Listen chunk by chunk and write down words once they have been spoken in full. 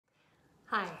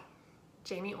Hi,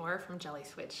 Jamie Orr from Jelly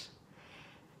Switch.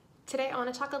 Today I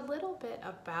want to talk a little bit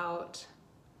about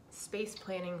space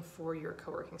planning for your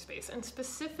co-working space, and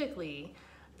specifically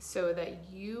so that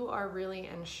you are really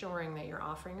ensuring that you're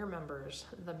offering your members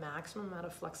the maximum amount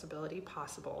of flexibility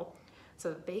possible so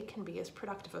that they can be as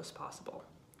productive as possible.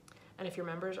 And if your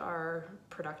members are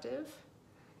productive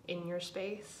in your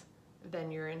space,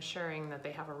 then you're ensuring that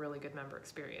they have a really good member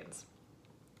experience.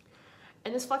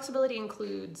 And this flexibility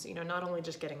includes, not only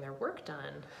just getting their work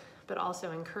done, but also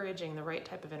encouraging the right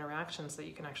type of interactions so that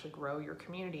you can actually grow your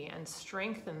community and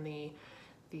strengthen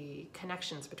the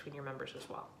connections between your members as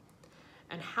well.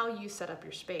 And how you set up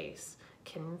your space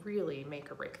can really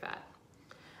make or break that.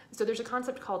 So there's a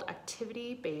concept called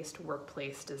activity-based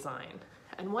workplace design.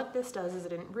 And what this does is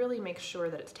it really makes sure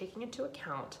that it's taking into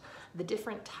account the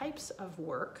different types of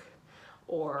work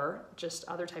or just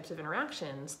other types of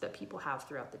interactions that people have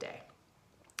throughout the day.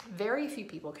 Very few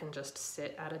people can just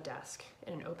sit at a desk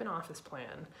in an open office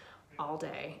plan all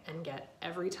day and get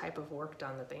every type of work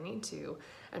done that they need to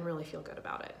and really feel good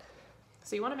about it.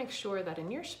 So you want to make sure that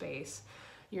in your space,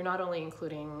 you're not only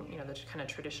including the kind of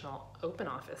traditional open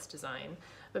office design,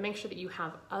 but make sure that you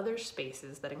have other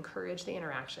spaces that encourage the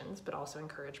interactions, but also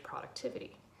encourage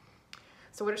productivity.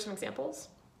 So what are some examples?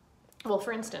 Well,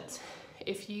 for instance,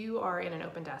 if you are in an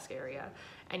open desk area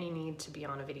and you need to be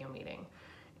on a video meeting,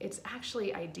 it's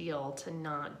actually ideal to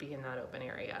not be in that open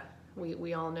area.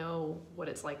 We all know what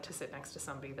it's like to sit next to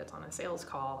somebody that's on a sales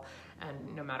call,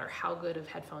 and no matter how good of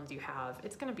headphones you have,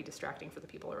 it's going to be distracting for the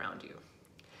people around you.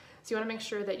 So you want to make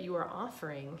sure that you are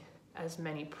offering as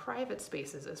many private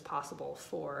spaces as possible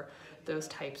for those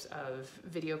types of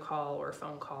video call or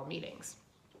phone call meetings.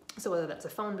 So whether that's a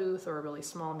phone booth or a really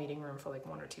small meeting room for like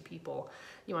 1 or 2 people,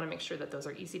 you want to make sure that those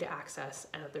are easy to access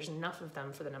and that there's enough of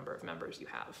them for the number of members you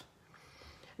have.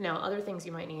 Now, other things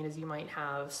you might need is you might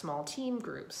have small team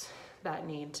groups that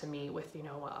need to meet with,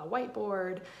 a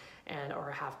whiteboard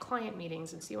or have client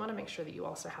meetings. And so you want to make sure that you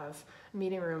also have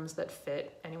meeting rooms that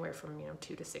fit anywhere from,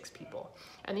 2 to 6 people.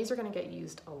 And these are going to get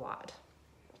used a lot.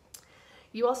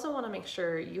 You also want to make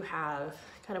sure you have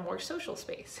kind of more social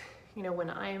space. When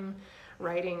I'm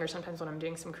writing or sometimes when I'm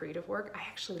doing some creative work, I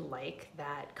actually like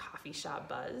that coffee shop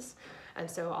buzz. And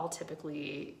so I'll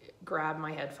typically grab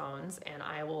my headphones and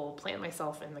I will plant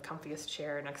myself in the comfiest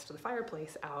chair next to the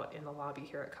fireplace out in the lobby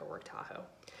here at Cowork Tahoe.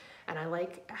 And I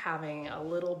like having a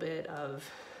little bit of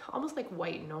almost like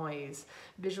white noise,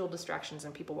 visual distractions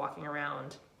and people walking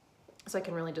around, so I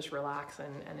can really just relax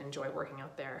and enjoy working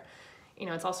out there.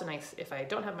 It's also nice if I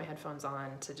don't have my headphones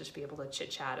on to just be able to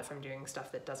chit chat if I'm doing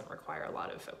stuff that doesn't require a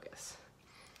lot of focus.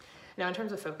 Now, in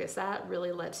terms of focus, that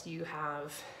really lets you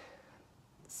have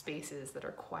spaces that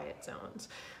are quiet zones.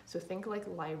 So think like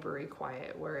library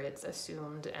quiet, where it's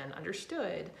assumed and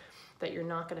understood that you're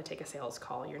not going to take a sales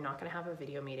call, you're not going to have a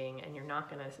video meeting, and you're not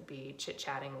going to be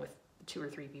chit-chatting with 2 or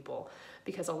 3 people,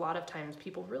 because a lot of times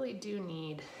people really do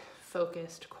need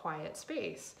focused, quiet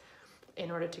space in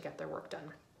order to get their work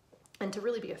done and to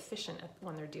really be efficient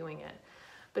when they're doing it.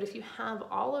 But if you have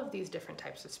all of these different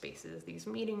types of spaces, these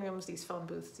meeting rooms, these phone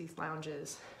booths, these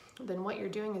lounges, then what you're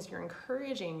doing is you're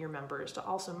encouraging your members to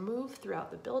also move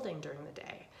throughout the building during the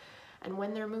day. And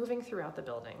when they're moving throughout the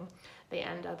building, they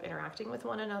end up interacting with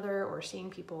one another or seeing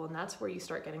people, and that's where you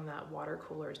start getting that water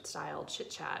cooler style chit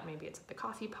chat. Maybe it's at the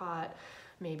coffee pot,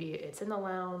 maybe it's in the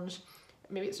lounge,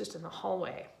 maybe it's just in the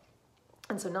hallway.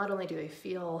 And so not only do they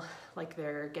feel like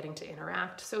they're getting to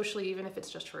interact socially, even if it's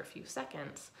just for a few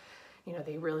seconds,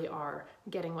 they really are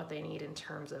getting what they need in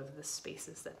terms of the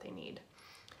spaces that they need.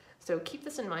 So keep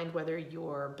this in mind whether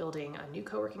you're building a new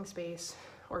co-working space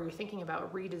or you're thinking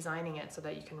about redesigning it so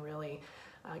that you can really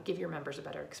give your members a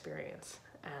better experience.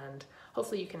 And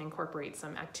hopefully you can incorporate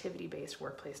some activity-based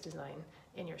workplace design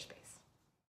in your space.